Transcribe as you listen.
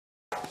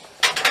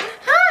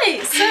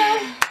Alright, so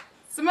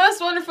it's the most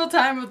wonderful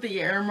time of the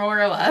year,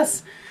 more or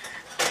less.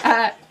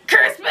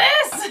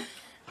 Christmas!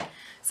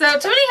 So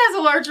Tony has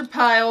a larger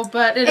pile,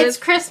 but it's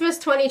Christmas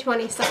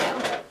 2020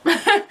 style.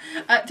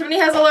 Tony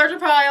has a larger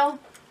pile,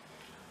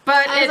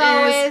 but As it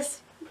always.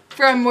 is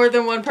from more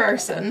than one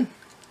person.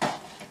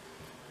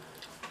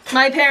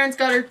 My parents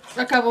got her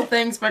a couple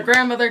things. My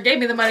grandmother gave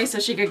me the money so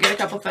she could get a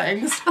couple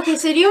things. Okay,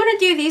 so do you want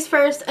to do these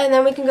first, and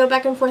then we can go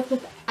back and forth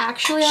with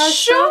actually our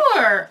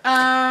Sure.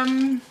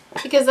 stuff?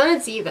 Because then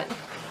it's even.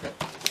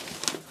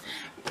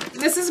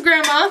 This is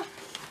Grandma.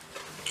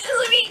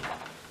 Let me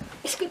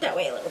scoot that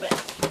way a little bit.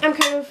 I'm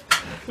kind of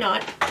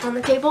not on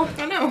the table.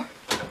 Oh no.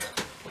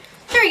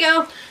 There we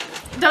go.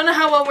 Don't know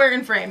how well we're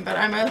in frame, but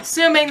I'm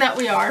assuming that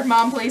we are.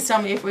 Mom, please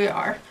tell me if we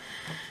are.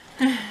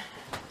 Okay.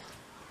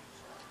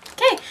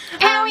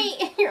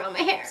 Owie! You're on my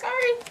hair.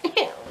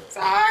 Sorry.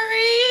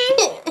 Sorry.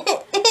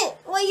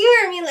 Well, you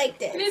heard me like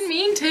this. I didn't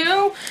mean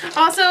to.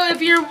 Also,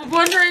 if you're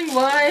wondering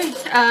why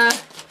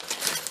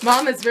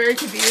Mom is very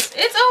confused,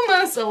 it's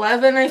almost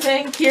 11, I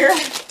think, here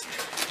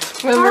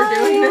when we're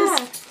doing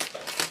this.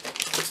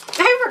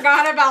 I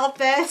forgot about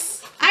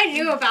this. I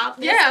knew about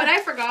this, Yeah. but I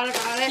forgot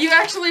about it. You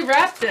actually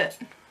wrapped it.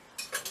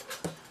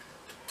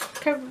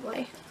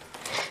 Probably.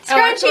 Oh,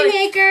 Scrunchie actually,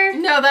 maker.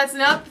 No, that's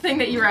not the thing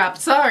that you wrapped.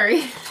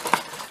 Sorry.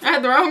 I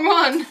had the wrong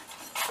one.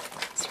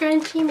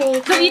 Scrunchie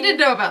maker. So you did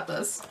know about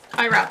this.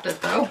 I wrapped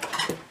it, though.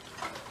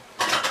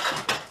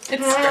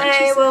 It's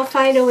I will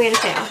find a way to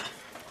fail.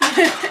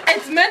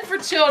 It's meant for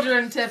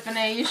children,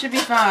 Tiffany. You should be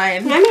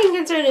fine. My main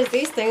concern is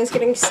these things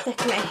getting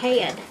stuck in my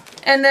head.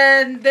 And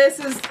then this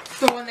is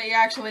the one that you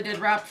actually did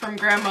wrap from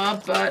Grandma,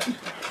 but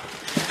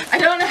I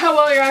don't know how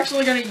well you're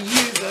actually going to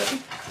use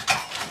it.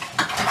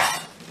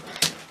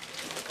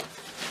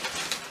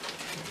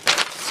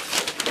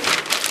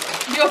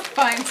 You'll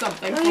find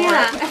something for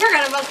Yeah, it. I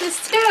forgot about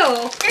this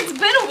too. It's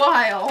been a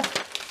while.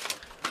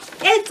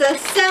 It's a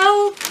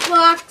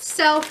cell-locked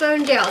cell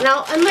phone jail.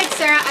 Now, unlike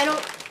Sarah, I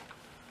don't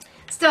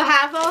still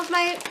have all of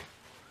my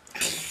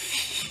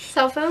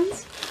cell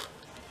phones.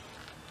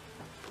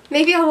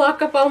 Maybe I'll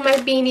lock up all my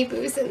Beanie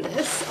Boos in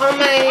this. All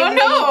my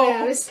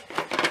Beanie Boos.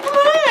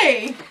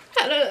 Why?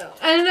 I don't know.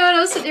 I don't know what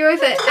else to do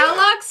with it. I'll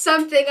lock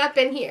something up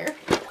in here.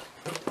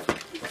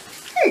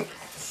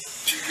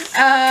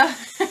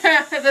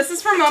 This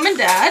is for Mom and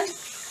Dad.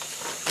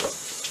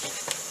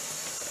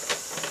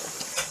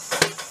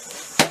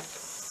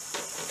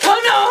 Oh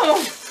no!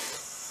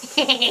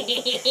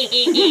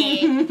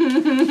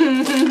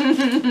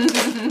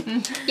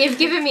 You've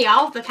given me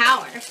all the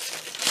power.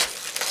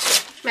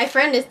 My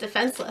friend is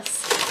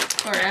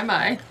defenseless. Or am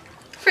I?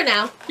 For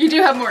now. You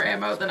do have more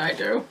ammo than I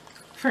do.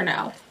 For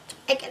now.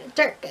 I get a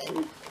dirt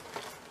gun.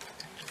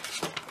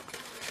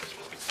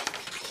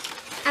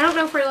 I don't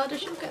know if we're allowed to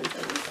shoot guns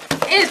in.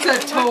 It's a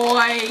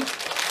toy.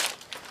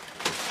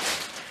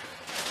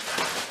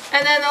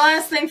 And then the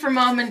last thing for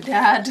Mom and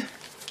Dad.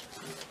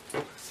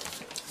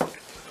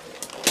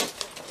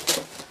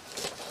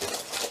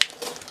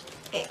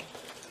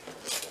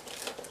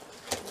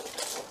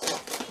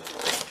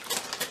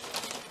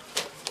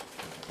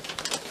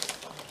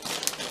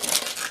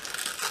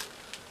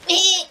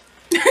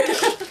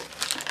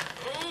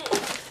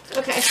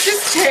 Okay.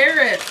 Just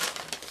tear it.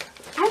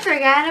 I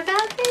forgot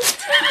about this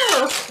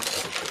too.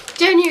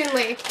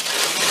 Genuinely.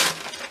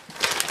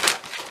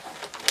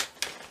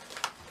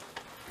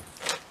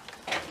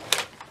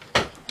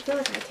 I feel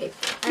like I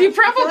taped. You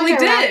probably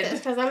did.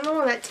 Because I'm the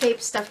one that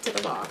taped stuff to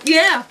the box.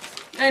 Yeah,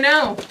 I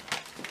know.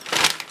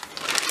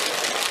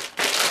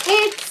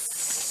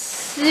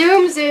 It's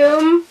Zoom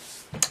Zoom.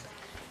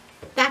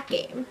 That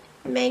game.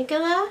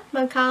 Mancala?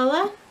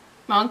 Mancala?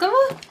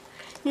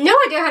 No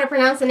idea how to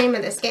pronounce the name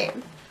of this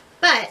game.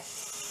 But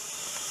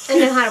I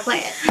know how to play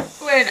it.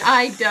 When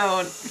I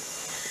don't.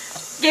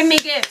 Give me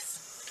gifts.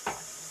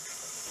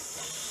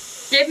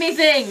 Give me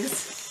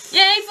things.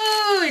 Yay,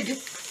 food!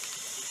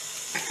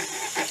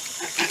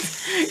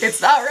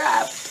 It's not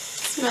wrapped.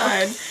 It's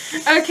fine.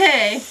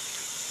 Okay.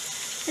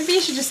 Maybe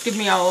you should just give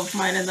me all of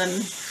mine and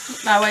then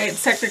that way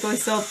it's technically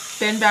still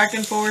been back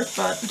and forth,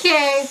 but...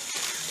 Okay.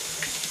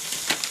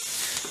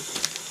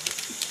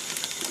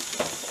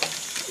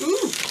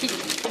 Ooh,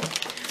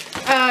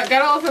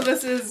 got all of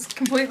this is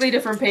completely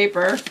different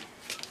paper.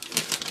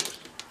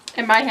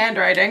 And my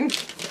handwriting.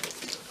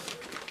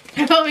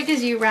 Probably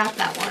because you wrapped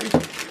that one.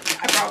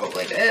 I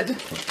probably did.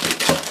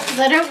 Because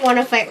I don't want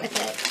to fight with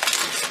it.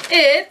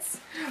 It's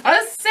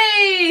a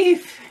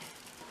safe!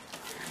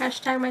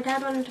 Hashtag my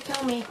dad wanted to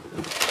kill me.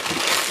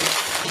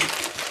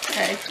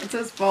 Okay, it's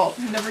his fault.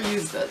 I never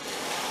used it.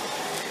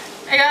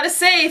 I got a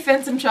safe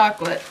and some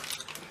chocolate.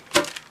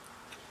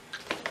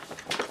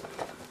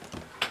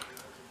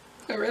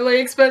 A really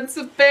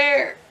expensive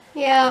bear.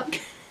 Yeah.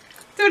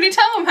 Tony,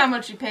 tell him how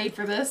much you paid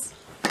for this.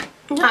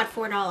 Not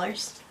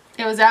 $4.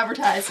 It was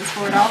advertised as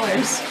 $4.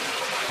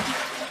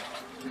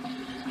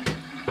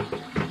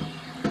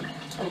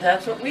 And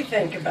that's what we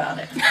think about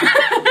it.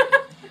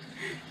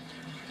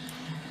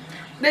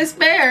 This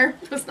bear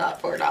was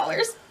not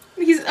 $4.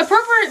 He's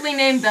appropriately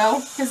named though.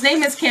 His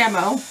name is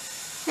Camo.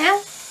 Yeah.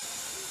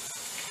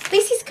 At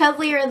least he's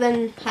cuddlier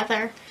than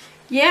Heather.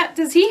 Yeah,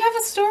 does he have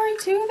a story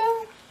too,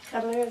 though?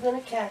 Cuddlier than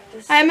a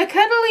cactus. I'm a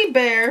cuddly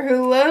bear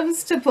who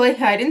loves to play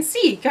hide and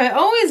seek. I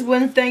always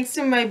win thanks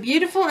to my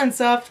beautiful and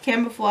soft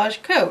camouflage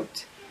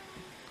coat.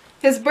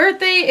 His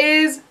birthday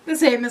is the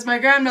same as my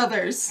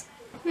grandmother's.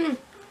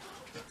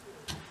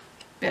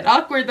 Bit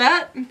awkward,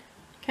 that.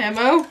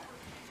 Camo.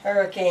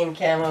 Hurricane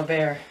Camo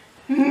Bear.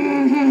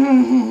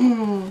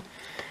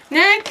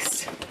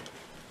 Next.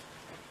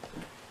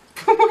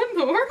 What in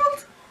the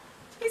world?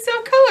 He's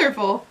so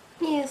colorful.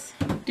 Yes.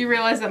 Do you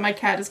realize that my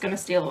cat is going to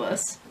steal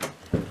this?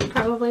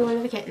 Probably one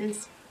of the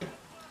kittens.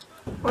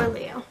 Or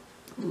Leo.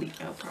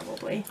 Leo,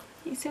 probably.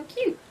 He's so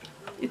cute.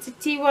 It's a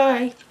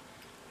TY.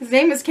 His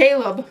name is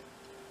Caleb.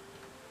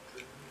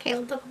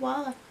 Caleb the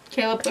koala.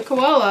 Caleb the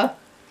koala.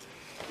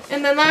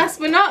 And then last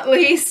but not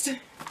least,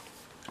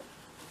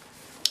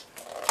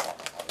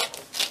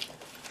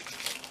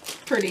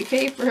 pretty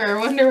paper. I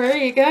wonder where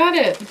you got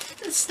it.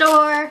 The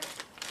store.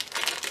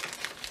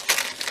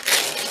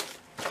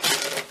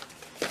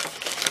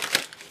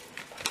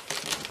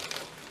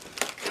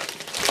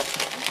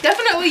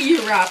 Definitely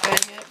you wrapping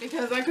it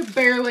because I could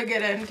barely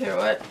get into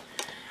it.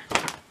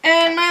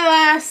 And my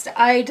last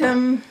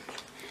item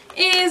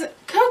is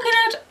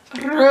coconut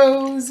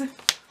rose,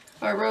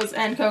 or rose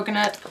and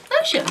coconut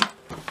lotion,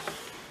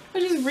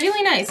 which is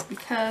really nice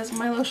because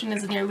my lotion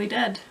is nearly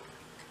dead.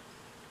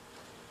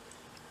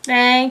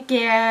 Thank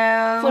you.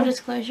 Full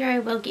disclosure, I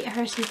will get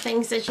her some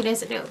things that she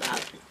doesn't know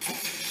about.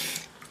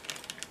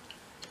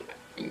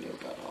 I knew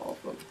about all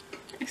of them.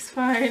 It's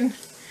fine.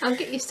 I'll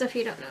get you stuff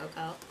you don't know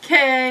about.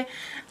 Okay,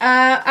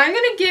 I'm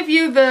gonna give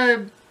you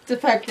the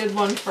defected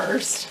one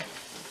first.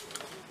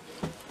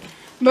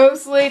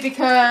 Mostly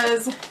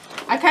because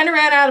I kind of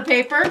ran out of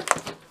paper,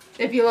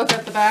 if you look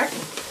at the back.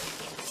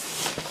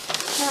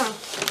 Oh.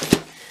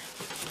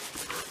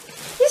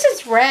 This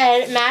is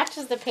red. It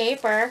matches the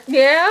paper.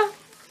 Yeah?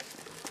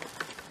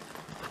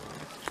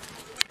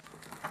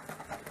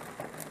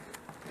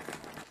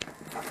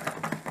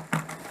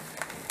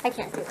 I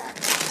can't do that.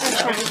 I'm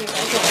trying to do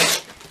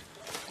that.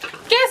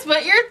 Guess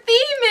what your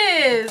theme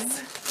is?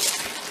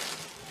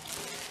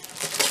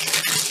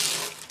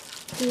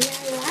 Do you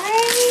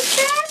like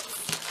that?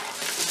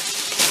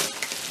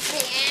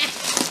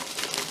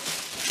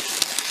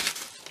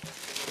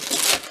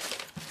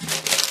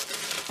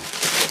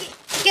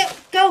 Yeah.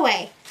 Go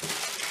away.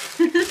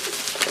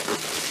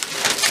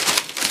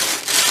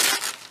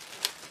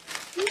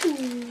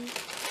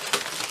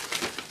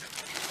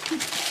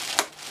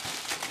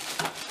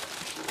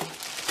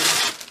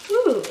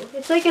 Ooh,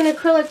 it's like an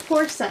acrylic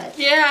pour set.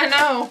 Yeah, I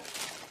know.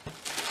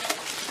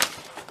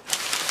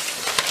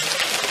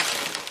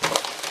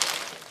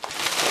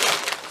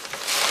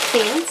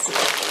 Fancy.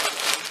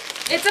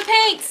 It's a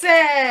paint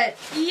set!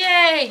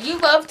 Yay! You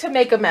love to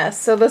make a mess,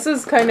 so this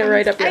is kind of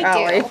right up your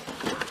alley.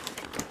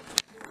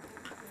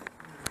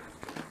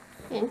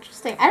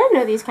 Interesting. I didn't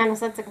know these kind of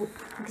sets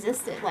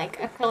existed, like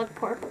acrylic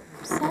pour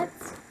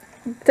sets.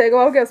 Take a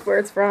wild guess where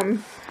it's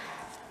from.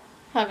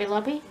 Hobby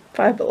Lobby?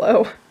 Five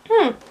Below.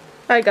 Hmm.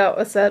 I got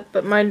a set,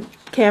 but my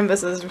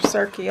canvas is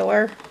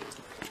circular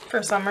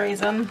for some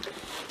reason.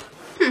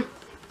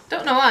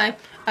 Don't know why.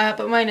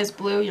 But mine is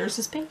blue, yours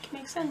is pink.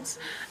 Makes sense.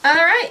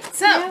 Alright,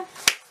 so Yeah.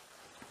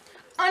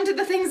 on to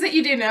the things that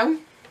you do know.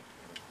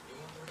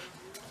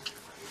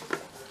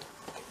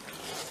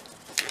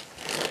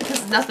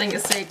 Because nothing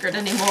is sacred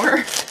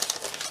anymore.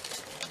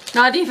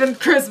 Not even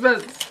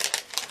Christmas.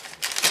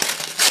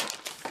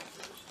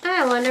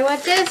 I wonder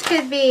what this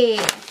could be.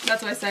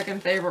 That's my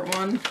second favorite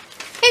one.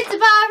 It's a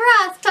Bob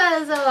Ross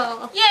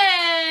puzzle.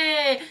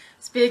 Yay!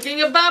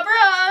 Speaking of Bob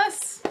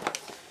Ross.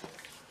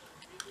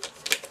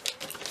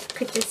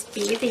 Could this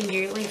be the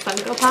yearly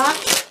Funko Pop?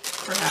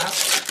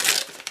 Perhaps.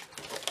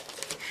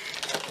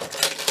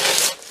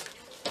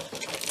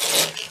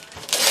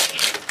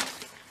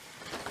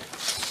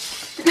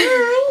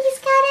 He's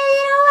got a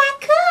little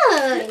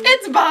raccoon.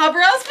 It's Bob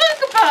Ross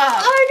Funko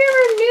Pop!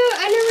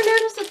 I never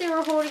noticed that they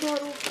were holding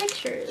little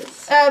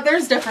pictures.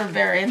 There's different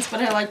variants,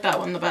 but I like that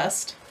one the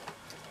best.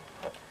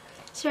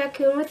 It's a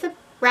raccoon with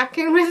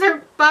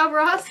a Bob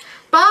Ross.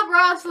 Bob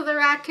Ross with a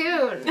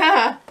raccoon.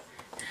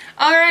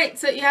 Alright,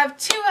 so you have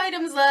 2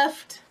 items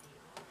left.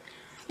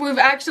 We've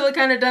actually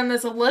kind of done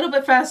this a little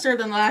bit faster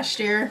than last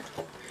year.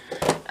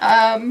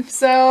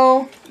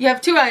 So you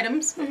have 2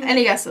 items.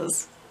 Any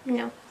guesses?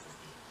 No.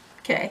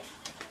 Okay,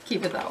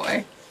 keep it that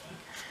way.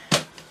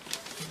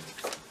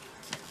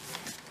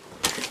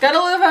 Gotta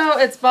love how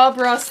it's Bob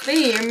Ross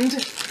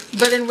themed,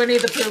 but in Winnie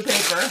the Pooh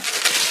paper.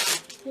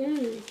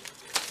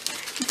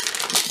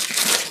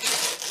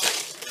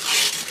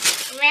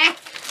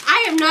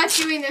 I am not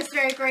doing this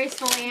very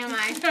gracefully, am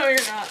I? No,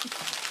 you're not.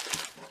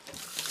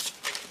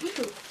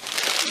 Ooh.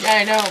 Yeah,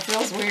 I know. It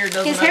feels weird,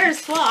 doesn't it? His hair is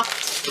flopped.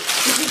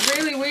 This is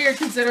really weird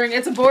considering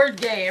it's a board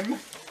game.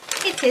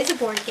 It is a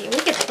board game. We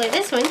get to play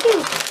this one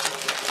too.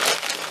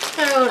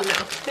 Oh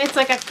no. It's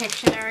like a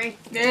Pictionary.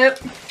 Yep.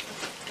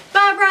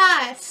 Bob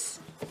Ross.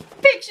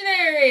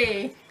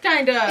 Pictionary!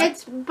 Kinda.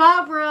 It's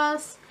Bob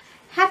Ross.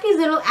 Happy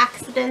Little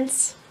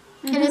Accidents.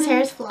 And his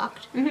hair is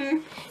flocked.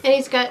 And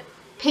he's got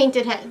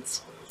painted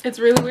heads. it's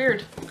really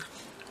weird.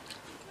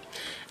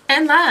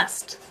 And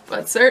last,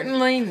 but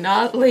certainly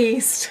not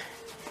least.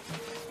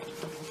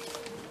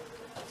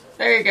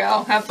 There you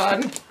go. Have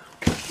fun.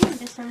 Ooh,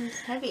 this sounds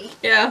heavy.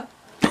 Yeah.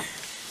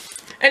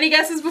 Any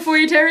guesses before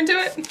you tear into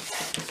it?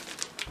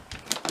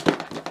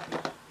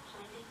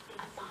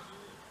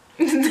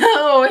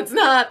 No, it's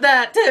not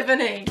that,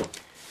 Tiffany.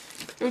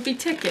 It would be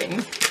ticking.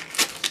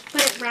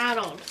 But it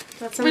rattled.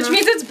 That's Which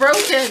means it's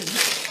broken.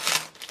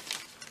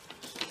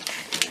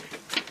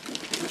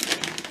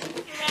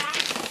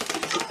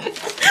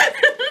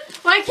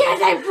 Why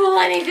can't I pull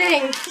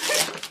anything?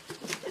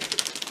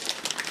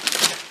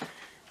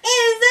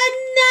 Is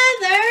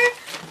another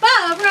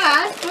Bob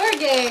Ross board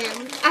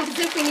game. As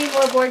if we need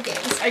more board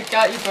games. I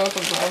got you both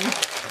of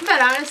them.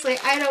 But honestly,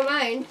 I don't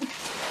mind.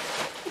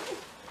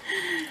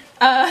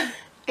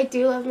 I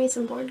do love me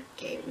some board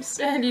games.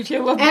 And you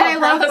do love And Bob I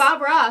love Ross.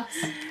 Bob Ross.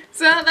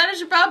 So that is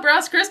your Bob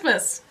Ross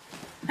Christmas.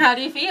 How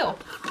do you feel?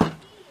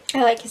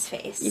 I like his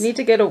face. You need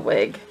to get a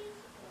wig.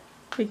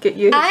 We get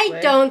you. I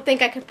don't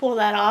think I could pull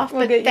that off,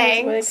 but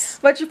thanks.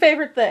 What's your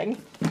favorite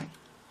thing?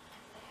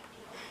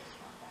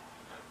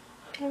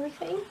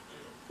 Everything.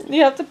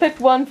 You have to pick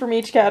one from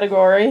each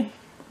category.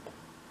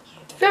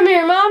 From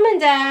your mom and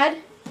dad.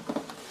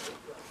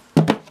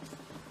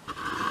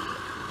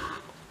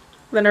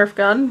 The Nerf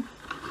gun.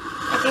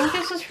 I think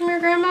this is from your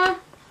grandma.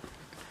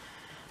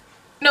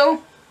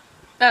 No,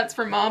 that's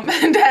for mom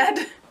and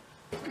dad.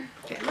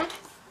 Grandma?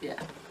 Yeah.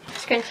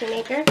 Scrunchy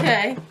maker.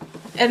 Okay.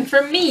 And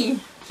for me.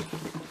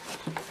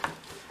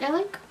 I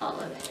like all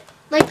of it.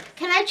 Like,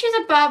 can I choose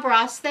a Bob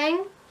Ross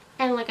thing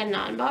and like a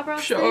non-Bob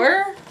Ross thing?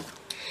 Sure.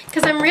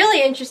 Because I'm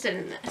really interested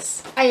in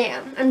this. I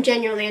am. I'm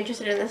genuinely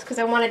interested in this because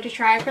I wanted to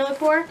try acrylic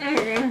pour.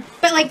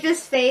 But like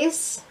this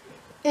face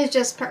is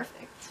just perfect.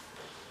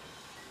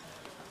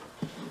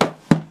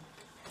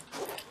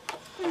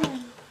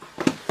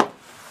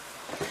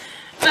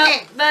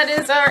 Well, that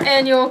is our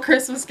annual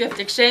Christmas gift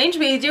exchange.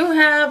 We do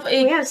have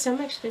We have so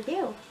much to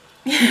do.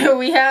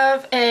 we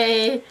have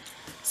a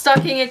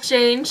stocking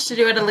exchange to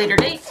do at a later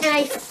date. And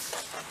I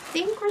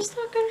think we're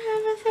still going to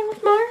have a thing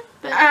with Mar.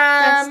 But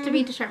that's to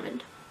be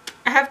determined.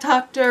 I have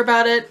talked to her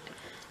about it.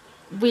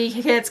 We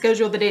can't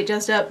schedule the date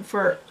just yet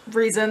for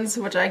reasons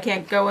which I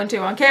can't go into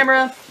on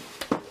camera.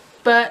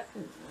 But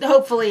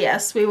hopefully,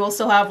 yes, we will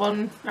still have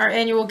one, our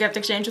annual gift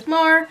exchange with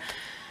Mar.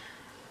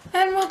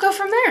 And we'll go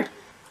from there.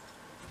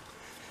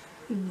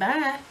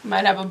 Bye.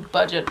 Might have a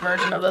budget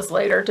version of this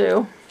later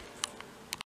too.